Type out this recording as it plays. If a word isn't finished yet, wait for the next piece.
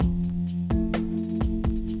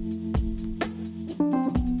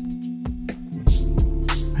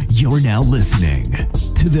You're now listening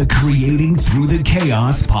to the Creating Through the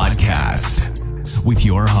Chaos podcast with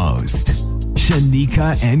your host,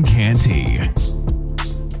 Shanika and Canty.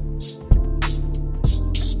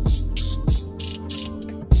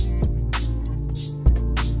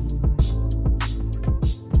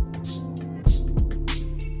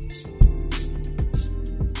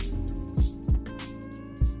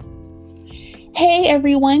 Hey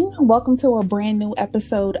everyone, welcome to a brand new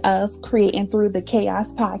episode of Creating Through the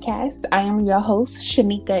Chaos podcast. I am your host,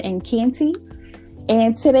 Shanika and Canty,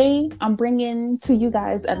 and today I'm bringing to you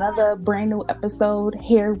guys another brand new episode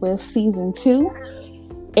here with season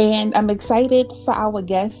 2, and I'm excited for our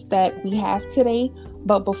guest that we have today.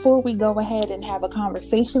 But before we go ahead and have a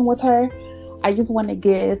conversation with her, I just want to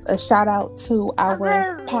give a shout out to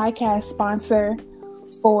our podcast sponsor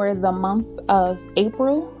for the month of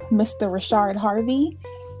April, Mr. Rashard Harvey.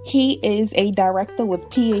 He is a director with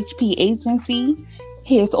PHP Agency.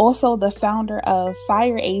 He is also the founder of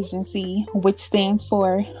FIRE Agency, which stands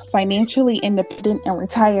for Financially Independent and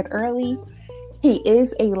Retired Early. He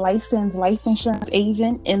is a licensed life insurance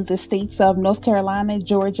agent in the states of North Carolina,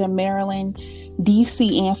 Georgia, Maryland,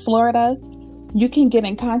 DC, and Florida. You can get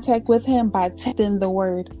in contact with him by texting the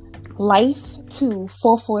word LIFE to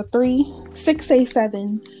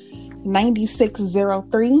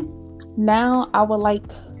 443-687-9603. Now, I would like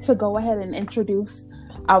to go ahead and introduce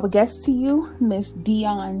our guest to you, Miss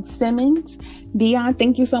Dion Simmons. Dion,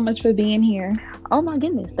 thank you so much for being here. Oh my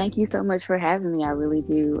goodness, thank you so much for having me. I really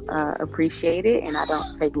do appreciate it, and I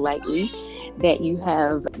don't take lightly that you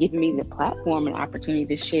have given me the platform and opportunity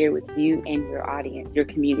to share with you and your audience, your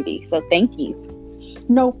community. So thank you.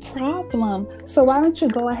 No problem. So why don't you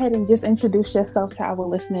go ahead and just introduce yourself to our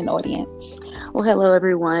listening audience? Well, hello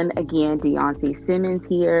everyone. Again, Dion Simmons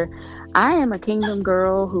here. I am a kingdom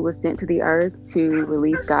girl who was sent to the earth to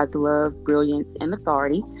release God's love, brilliance, and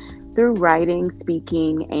authority through writing,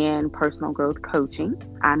 speaking, and personal growth coaching.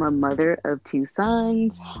 I'm a mother of 2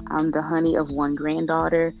 sons. I'm the honey of 1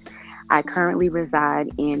 granddaughter. I currently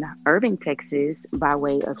reside in Irving, Texas, by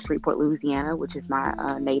way of Shreveport, Louisiana, which is my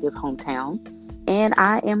native hometown. And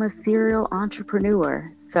I am a serial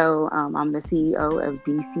entrepreneur. So I'm the CEO of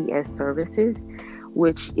DCS Services,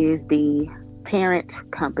 which is the parent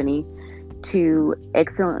company to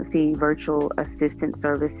Excellency Virtual Assistant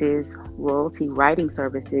Services, Royalty Writing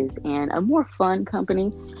Services, and a more fun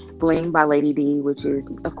company, Bling by Lady D, which is,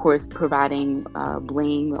 of course, providing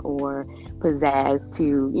bling or pizzazz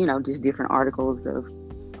to, just different articles of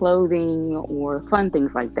clothing or fun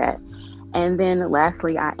things like that. And then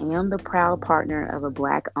lastly, I am the proud partner of a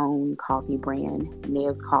Black-owned coffee brand,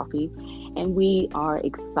 Nev's Coffee. And we are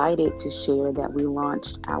excited to share that we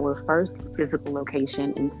launched our first physical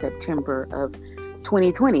location in September of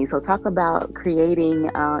 2020. So talk about creating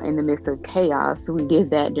in the midst of chaos. We did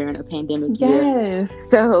that during a pandemic year. Yes.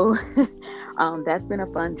 So that's been a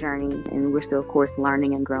fun journey. And we're still, of course,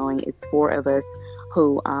 learning and growing. It's 4 of us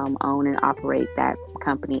who own and operate that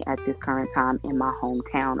company at this current time in my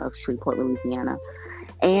hometown of Shreveport, Louisiana.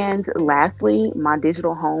 And lastly, my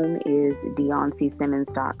digital home is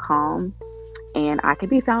DionCSimmons.com, and I can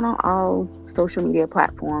be found on all social media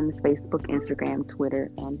platforms: Facebook, Instagram, Twitter,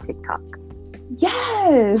 and TikTok.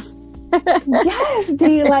 Yes. Yes,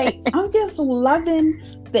 D. I'm just loving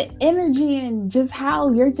the energy and just how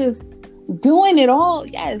you're just doing it all.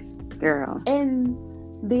 Yes. Girl. And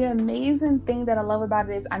the amazing thing that I love about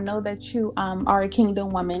it is I know that you are a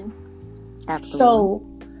kingdom woman. Absolutely. So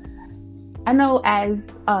I know as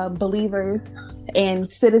believers and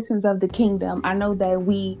citizens of the kingdom, I know that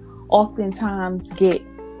we oftentimes get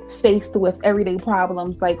faced with everyday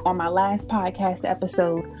problems. Like on my last podcast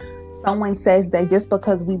episode, someone says that just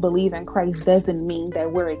because we believe in Christ doesn't mean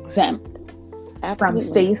that we're exempt from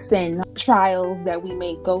facing trials that we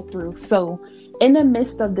may go through. So in the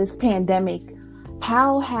midst of this pandemic,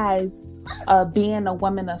 how has being a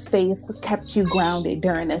woman of faith kept you grounded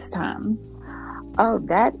during this time? Oh,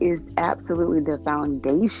 that is absolutely the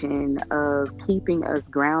foundation of keeping us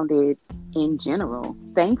grounded in general.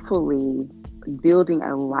 Thankfully, building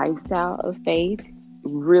a lifestyle of faith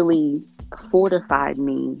really fortified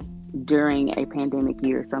me during a pandemic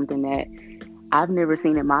year, something that I've never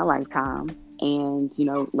seen in my lifetime. And,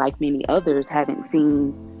 like many others, haven't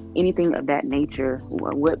seen anything of that nature.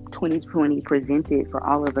 What 2020 presented for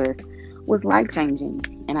all of us was life-changing.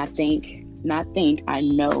 And I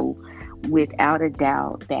know without a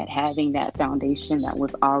doubt that having that foundation that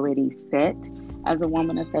was already set as a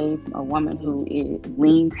woman of faith, a woman who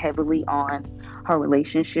leans heavily on her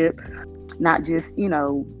relationship, not just,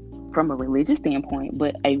 from a religious standpoint,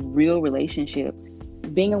 but a real relationship.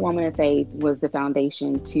 Being a woman of faith was the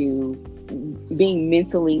foundation to being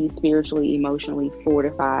mentally, spiritually, emotionally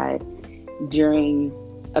fortified during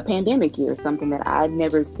a pandemic year, something that I'd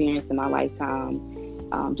never experienced in my lifetime.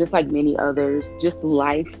 Just like many others, just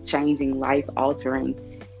life changing, life altering.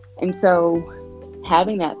 And so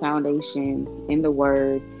having that foundation in the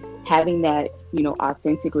Word, having that,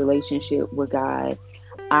 authentic relationship with God,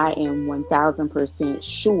 I am 1000%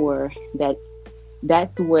 sure that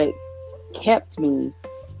that's what kept me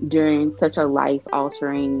during such a life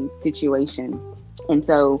altering situation. And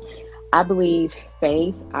so I believe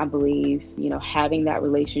faith, I believe, having that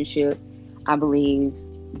relationship, I believe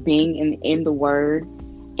being in the Word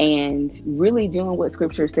and really doing what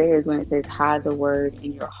Scripture says when it says hide the Word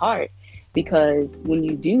in your heart. Because when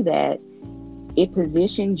you do that, it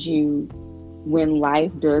positions you when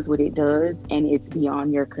life does what it does and it's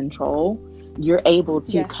beyond your control. You're able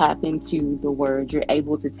to tap into the Word. You're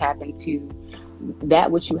able to tap into that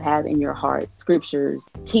which you have in your heart, scriptures,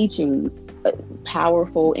 teachings,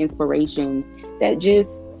 powerful inspiration that just,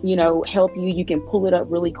 help you. You can pull it up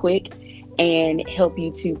really quick and help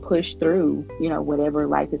you to push through, whatever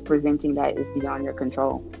life is presenting that is beyond your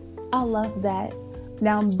control. I love that.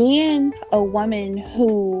 Now, being a woman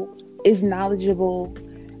who is knowledgeable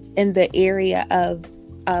in the area of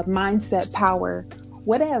mindset power,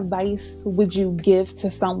 what advice would you give to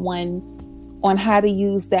someone on how to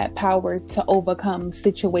use that power to overcome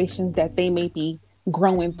situations that they may be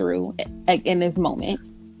growing through in this moment?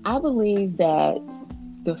 I believe that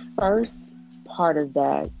the first part of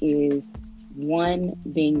that is, one,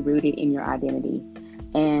 being rooted in your identity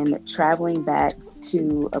and traveling back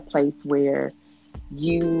to a place where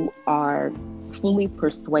you are fully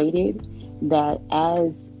persuaded that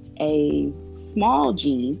as a small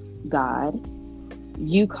g God,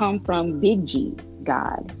 you come from big G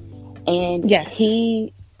God. And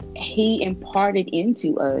he imparted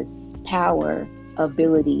into us power,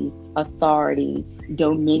 ability, authority,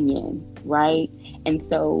 dominion, right? And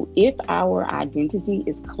so if our identity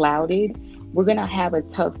is clouded, we're going to have a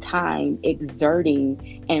tough time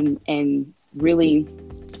exerting and really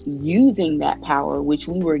using that power which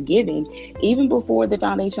we were given even before the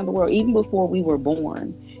foundation of the world, even before we were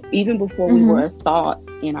born, even before we were a thought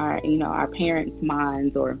in our, our parents'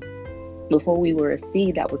 minds, or before we were a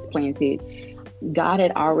seed that was planted. God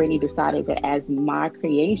had already decided that as my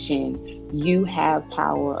creation, you have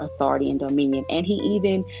power, authority, and dominion. And he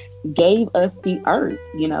even gave us the earth.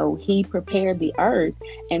 He prepared the earth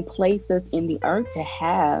and placed us in the earth to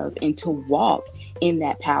have and to walk in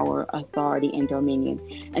that power, authority, and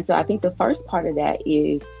dominion. And so I think the first part of that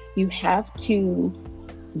is you have to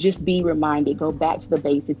just be reminded, go back to the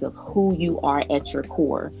basics of who you are at your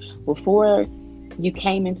core. Before you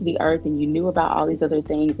came into the earth and you knew about all these other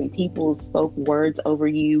things and people spoke words over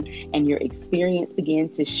you and your experience began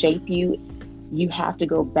to shape you, you have to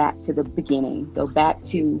go back to the beginning, go back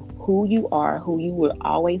to who you are, who you were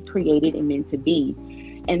always created and meant to be.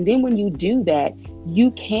 And then when you do that,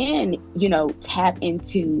 you can, tap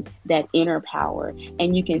into that inner power,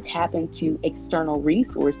 and you can tap into external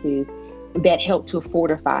resources that help to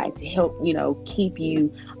fortify, to help, keep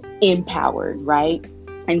you empowered, right?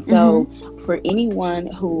 And so for anyone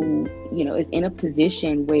who, is in a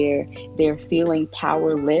position where they're feeling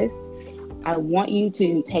powerless, I want you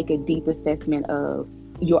to take a deep assessment of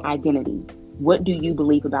your identity. What do you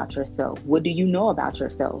believe about yourself? What do you know about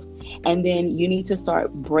yourself? And then you need to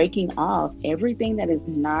start breaking off everything that is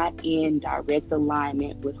not in direct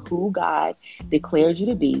alignment with who God declared you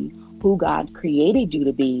to be, who God created you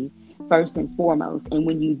to be, first and foremost. And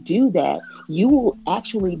when you do that, you will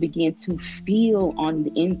actually begin to feel on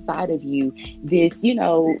the inside of you this,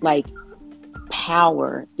 like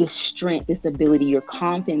power, this strength, this ability. Your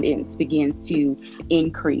confidence begins to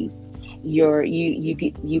increase.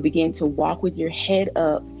 You begin to walk with your head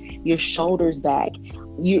up, your shoulders back.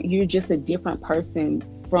 You're just a different person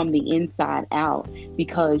from the inside out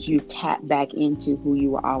because you tap back into who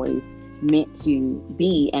you were always meant to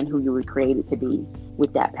be and who you were created to be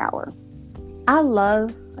with that power. I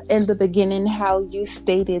love in the beginning how you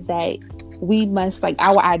stated that we must, like,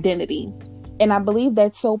 our identity. And I believe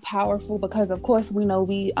that's so powerful because, of course, we know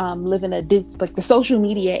we live in the social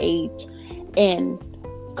media age, and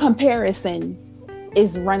comparison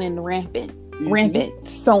is running rampant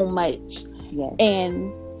so much. Yes.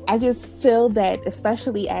 And I just feel that,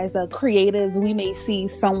 especially as creatives, we may see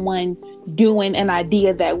someone doing an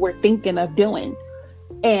idea that we're thinking of doing.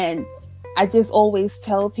 And I just always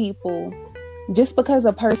tell people, just because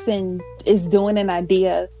a person is doing an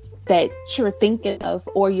idea that you're thinking of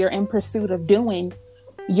or you're in pursuit of doing,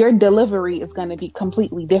 your delivery is going to be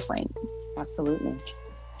completely different. Absolutely.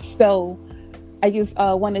 So I just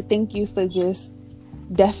want to thank you for just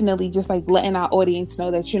definitely just like letting our audience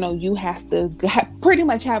know that, you have to pretty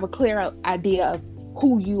much have a clear idea of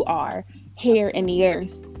who you are here in the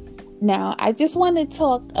earth. Now, I just want to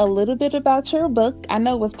talk a little bit about your book. I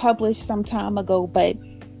know it was published some time ago, but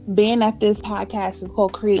being that this podcast is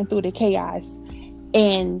called Creating Through the Chaos,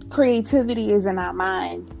 and creativity is in our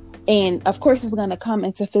mind, and of course it's going to come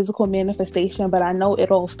into physical manifestation, but I know it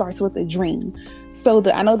all starts with a dream. So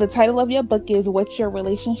I know the title of your book is What's Your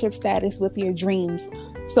Relationship Status with Your Dreams?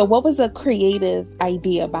 So what was the creative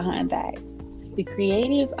idea behind that? The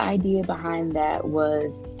creative idea behind that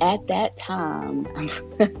was, at that time,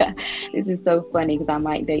 this is so funny because I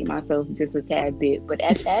might date myself just a tad bit, but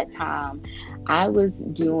at that time, I was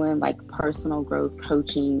doing like personal growth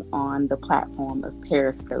coaching on the platform of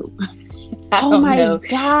Periscope. Oh my gosh,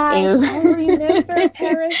 I remember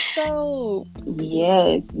Periscope.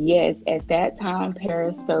 Yes. At that time,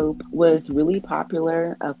 Periscope was really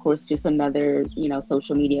popular. Of course, just another,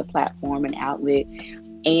 social media platform and outlet.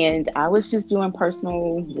 And I was just doing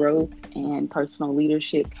personal growth and personal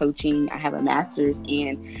leadership coaching. I have a master's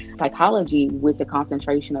in psychology with the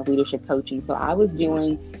concentration of leadership coaching. So I was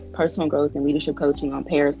doing personal growth and leadership coaching on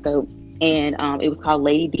Periscope. And it was called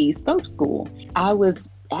Lady D's Scope School. I was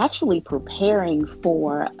actually preparing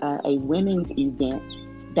for a women's event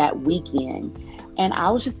that weekend. And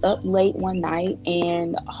I was just up late one night,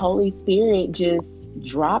 and Holy Spirit just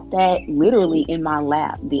dropped that literally in my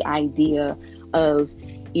lap. The idea of,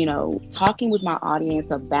 talking with my audience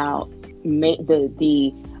about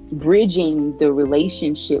the bridging the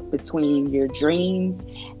relationship between your dreams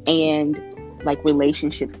and like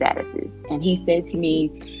relationship statuses. And he said to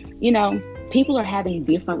me, people are having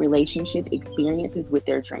different relationship experiences with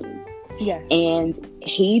their dreams. Yes. And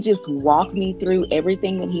he just walked me through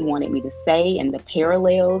everything that he wanted me to say and the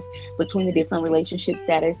parallels between the different relationship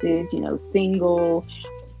statuses, single.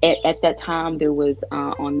 At that time, there was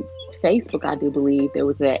on Facebook, I do believe, there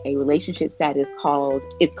was a relationship status called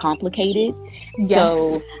It's Complicated.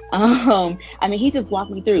 Yes. So, he just walked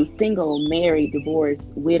me through single, married, divorced,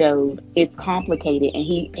 widowed. It's complicated. And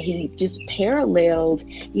he just paralleled,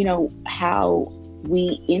 how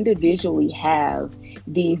we individually have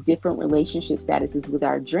these different relationship statuses with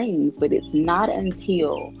our dreams. But it's not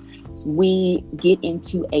until we get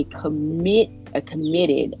into a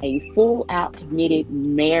full out committed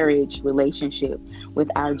marriage relationship with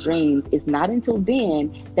our dreams, it's not until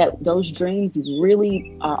then that those dreams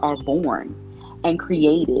really are born and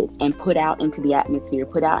created and put out into the atmosphere,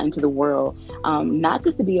 put out into the world, not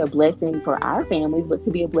just to be a blessing for our families, but to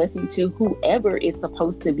be a blessing to whoever it's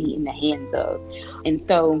supposed to be in the hands of. And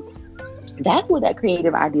so that's where that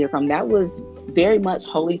creative idea from. That was very much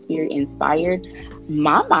Holy Spirit inspired.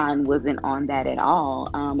 My mind wasn't on that at all.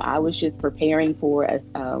 I was just preparing for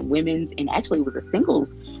a women's, and actually it was a singles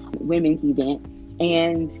women's event.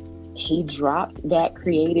 And he dropped that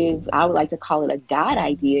creative, I would like to call it a God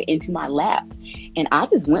idea, into my lap. And I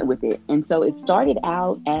just went with it. And so it started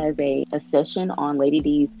out as a session on Lady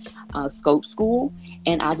D's Scope School.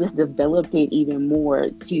 And I just developed it even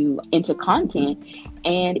more into content.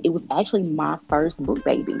 And it was actually my first book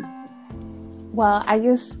baby. Well, I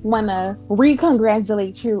just want to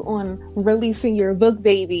re-congratulate you on releasing your book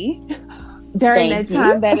baby during the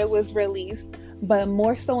time that it was released. But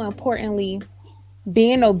more so importantly,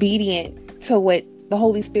 being obedient to what the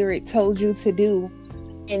Holy Spirit told you to do.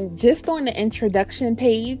 And just on the introduction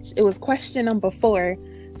page, it was question number 4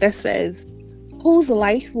 that says, whose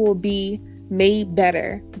life will be made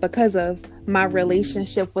better because of my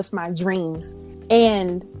relationship with my dreams?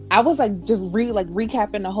 And I was like just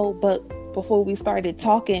recapping the whole book before we started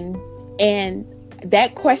talking, and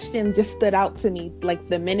that question just stood out to me like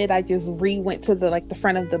the minute I just went to the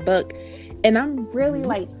front of the book. And I'm really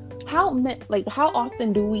like, how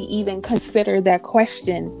often do we even consider that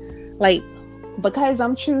question? Like, because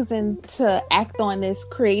I'm choosing to act on this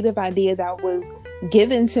creative idea that was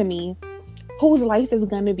given to me, whose life is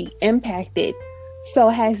going to be impacted? So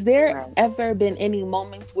has there ever been any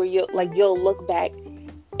moments where you'll look back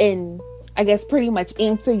and I guess pretty much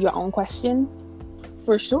answer your own question?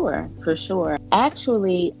 For sure.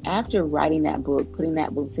 Actually, after writing that book, putting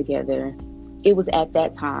that book together, it was at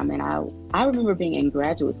that time, and I remember being in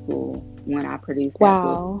graduate school when I produced that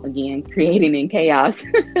book, again, Creating in Chaos.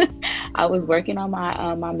 I was working on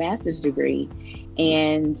my master's degree,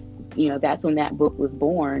 and that's when that book was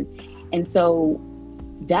born. And so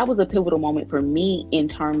that was a pivotal moment for me in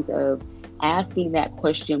terms of asking that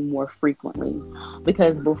question more frequently,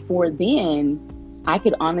 because before then I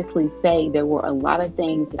could honestly say there were a lot of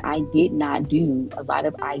things that I did not do, a lot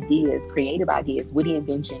of ideas, creative ideas, witty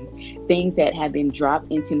inventions, things that have been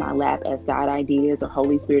dropped into my lap as God ideas or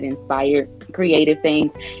Holy Spirit inspired creative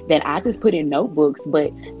things that I just put in notebooks.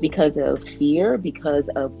 But because of fear, because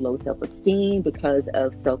of low self-esteem, because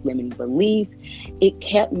of self-limiting beliefs, it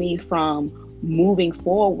kept me from moving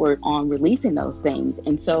forward on releasing those things.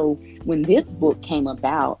 And so when this book came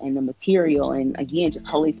about and the material, and again, just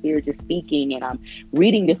Holy Spirit just speaking, and I'm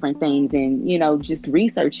reading different things and, just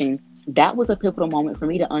researching, that was a pivotal moment for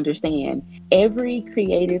me to understand every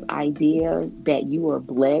creative idea that you are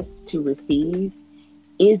blessed to receive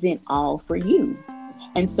isn't all for you.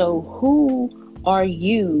 And so who are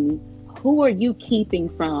you keeping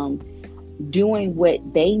from doing what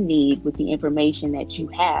they need with the information that you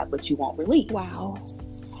have, but you won't release? Wow.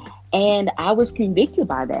 And I was convicted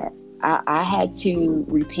by that. I had to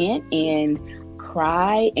repent and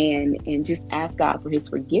cry and just ask God for his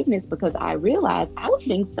forgiveness, because I realized I was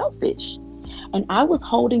being selfish and I was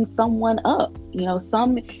holding someone up.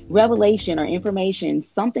 Some revelation or information,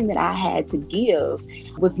 something that I had to give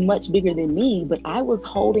was much bigger than me, but I was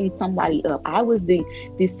holding somebody up. I was the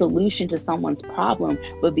solution to someone's problem,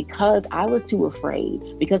 but because I was too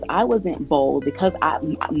afraid, because I wasn't bold, because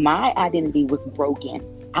my identity was broken,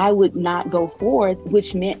 I would not go forth,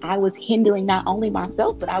 which meant I was hindering not only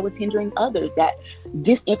myself, but I was hindering others that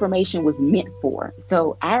this information was meant for.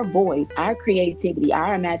 So our voice, our creativity,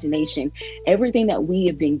 our imagination, everything that we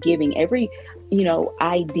have been giving, every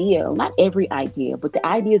idea, not every idea, but the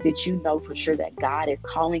ideas that for sure that God is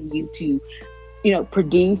calling you to,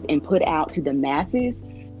 produce and put out to the masses,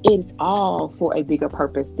 it's all for a bigger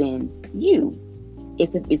purpose than you.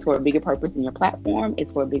 It's for a bigger purpose than your platform.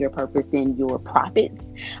 It's for a bigger purpose than your profits.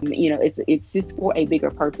 It's just for a bigger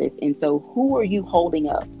purpose. And so who are you holding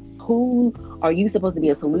up? Who are you supposed to be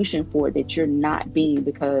a solution for that you're not being,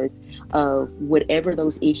 because of whatever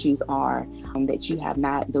those issues are that you have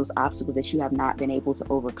not, those obstacles that you have not been able to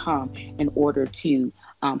overcome in order to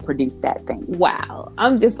produce that thing? Wow.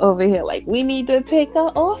 I'm just over here like, we need to take an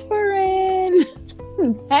offering.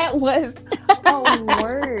 That was a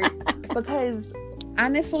word. Because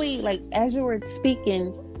honestly, like, as you were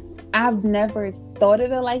speaking, I've never thought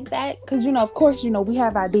of it like that. Because, of course, we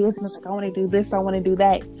have ideas and it's like, I want to do this, I want to do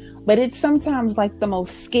that. But it's sometimes like the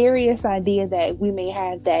most scariest idea that we may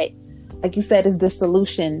have that, like you said, is the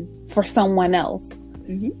solution for someone else.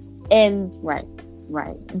 Mm-hmm. And right.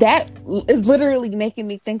 That is literally making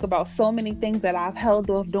me think about so many things that I've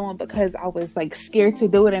held off doing because I was like scared to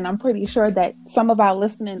do it. And I'm pretty sure that some of our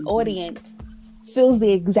listening audience feels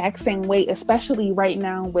the exact same way, especially right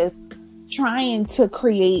now with trying to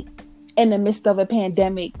create in the midst of a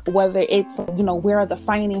pandemic, whether it's, where are the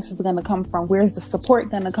finances going to come from? Where's the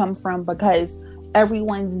support going to come from? Because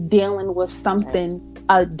everyone's dealing with something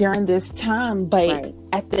during this time. But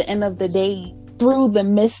at the end of the day, through the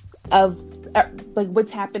midst of like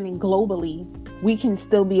what's happening globally, we can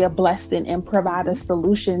still be a blessing and provide a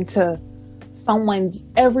solution to someone's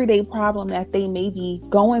everyday problem that they may be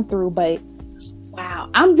going through. But wow,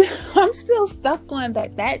 I'm still stuck on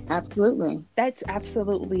that. That's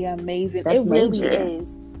absolutely amazing. That's it really major. is.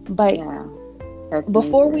 But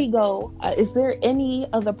before we go, is there any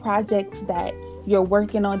other projects that you're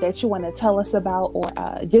working on that you want to tell us about, or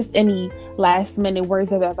just any last minute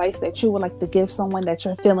words of advice that you would like to give someone that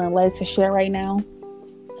you're feeling led to share right now?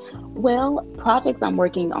 Well, projects I'm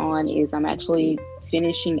working on is I'm actually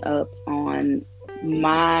finishing up on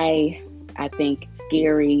my, I think,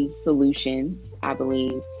 scary solution, I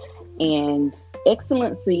believe, and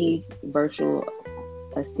Excellency Virtual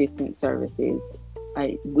Assistant Services,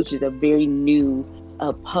 which is a very new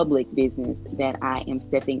public business that I am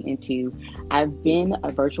stepping into. I've been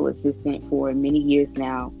a virtual assistant for many years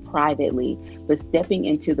now privately, but stepping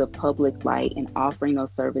into the public light and offering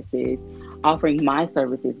those services, offering my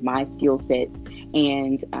services, my skill sets,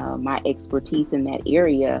 and my expertise in that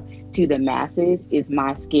area to the masses is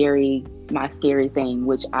my scary thing,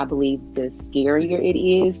 which I believe the scarier it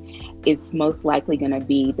is, it's most likely going to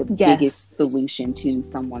be the biggest solution to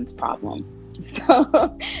someone's problem.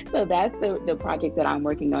 So that's the project that I'm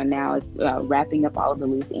working on now, is wrapping up all of the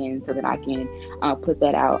loose ends so that I can put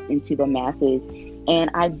that out into the masses.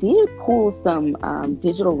 And I did pull some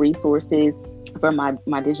digital resources from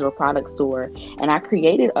my digital product store, and I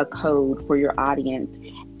created a code for your audience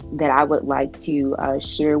that I would like to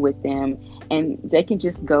share with them, and they can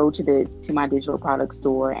just go to my digital product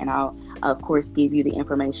store, and I'll of course give you the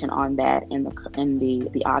information on that and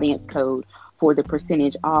the audience code for the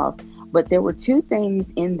percentage off. But there were two things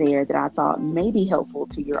in there that I thought may be helpful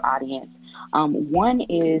to your audience. One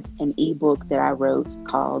is an ebook that I wrote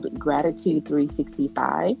called Gratitude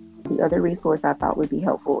 365. The other resource I thought would be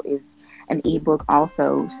helpful is an ebook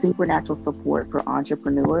also, Supernatural Support for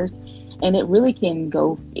Entrepreneurs. And it really can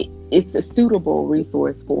go, it's a suitable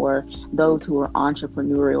resource for those who are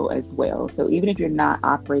entrepreneurial as well. So even if you're not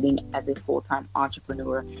operating as a full-time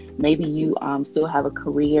entrepreneur, maybe you still have a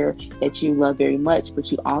career that you love very much,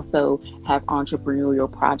 but you also have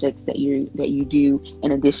entrepreneurial projects that you do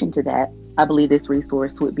in addition to that. I believe this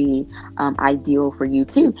resource would be ideal for you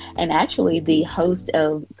too. And actually, the host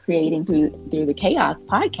of Creating Through the Chaos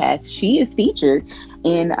podcast, she is featured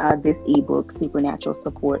in this ebook, Supernatural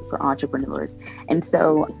Support for Entrepreneurs. And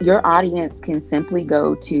so your audience can simply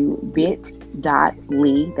go to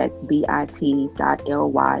bit.ly, that's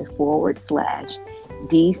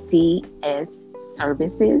bit.ly/DCS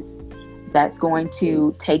services. That's going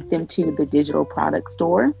to take them to the digital product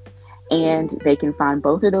store. And they can find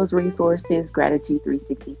both of those resources, Gratitude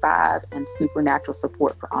 365 and Supernatural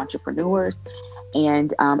Support for Entrepreneurs.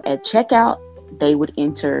 And at checkout, they would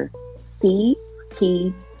enter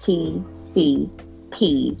CTTCP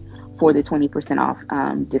for the 20% off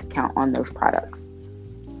discount on those products.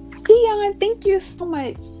 Dion, thank you so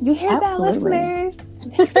much. You hear that, listeners?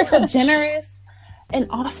 How generous and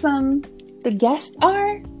awesome the guests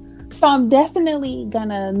are. So I'm definitely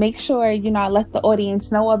gonna make sure, I let the audience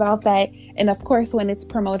know about that. And of course, when it's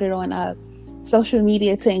promoted on social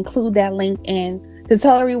media, to include that link and to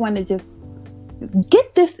tell everyone to just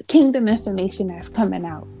get this kingdom information that's coming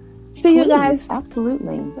out. So you guys,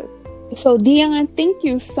 absolutely. So Dion, thank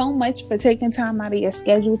you so much for taking time out of your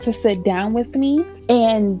schedule to sit down with me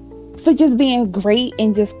and for just being great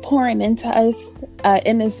and just pouring into us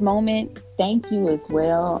in this moment. Thank you as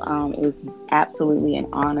well. It was absolutely an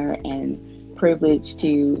honor and privilege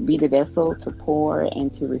to be the vessel to pour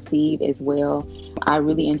and to receive as well. I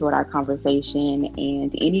really enjoyed our conversation,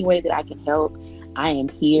 and any way that I can help, I am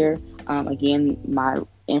here. Again, my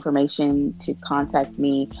information to contact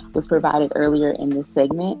me was provided earlier in this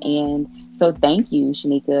segment. And so thank you,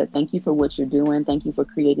 Shanika. Thank you for what you're doing. Thank you for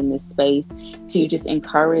creating this space to just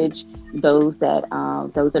encourage those that are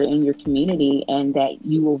in your community and that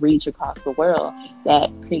you will reach across the world,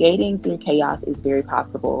 that creating through chaos is very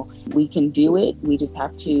possible. We can do it. We just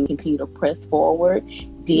have to continue to press forward,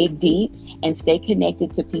 dig deep, and stay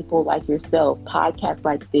connected to people like yourself, podcasts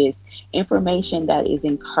like this, information that is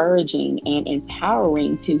encouraging and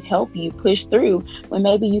empowering to help you push through when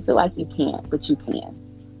maybe you feel like you can't, but you can.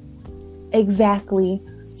 Exactly.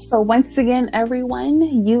 So once again,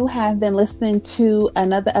 everyone, you have been listening to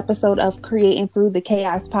another episode of Creating Through the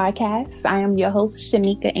Chaos podcast. I am your host,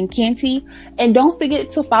 Shanika and Canty. And don't forget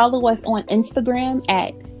to follow us on Instagram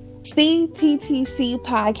at CTTC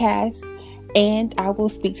Podcast. And I will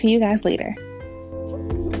speak to you guys later.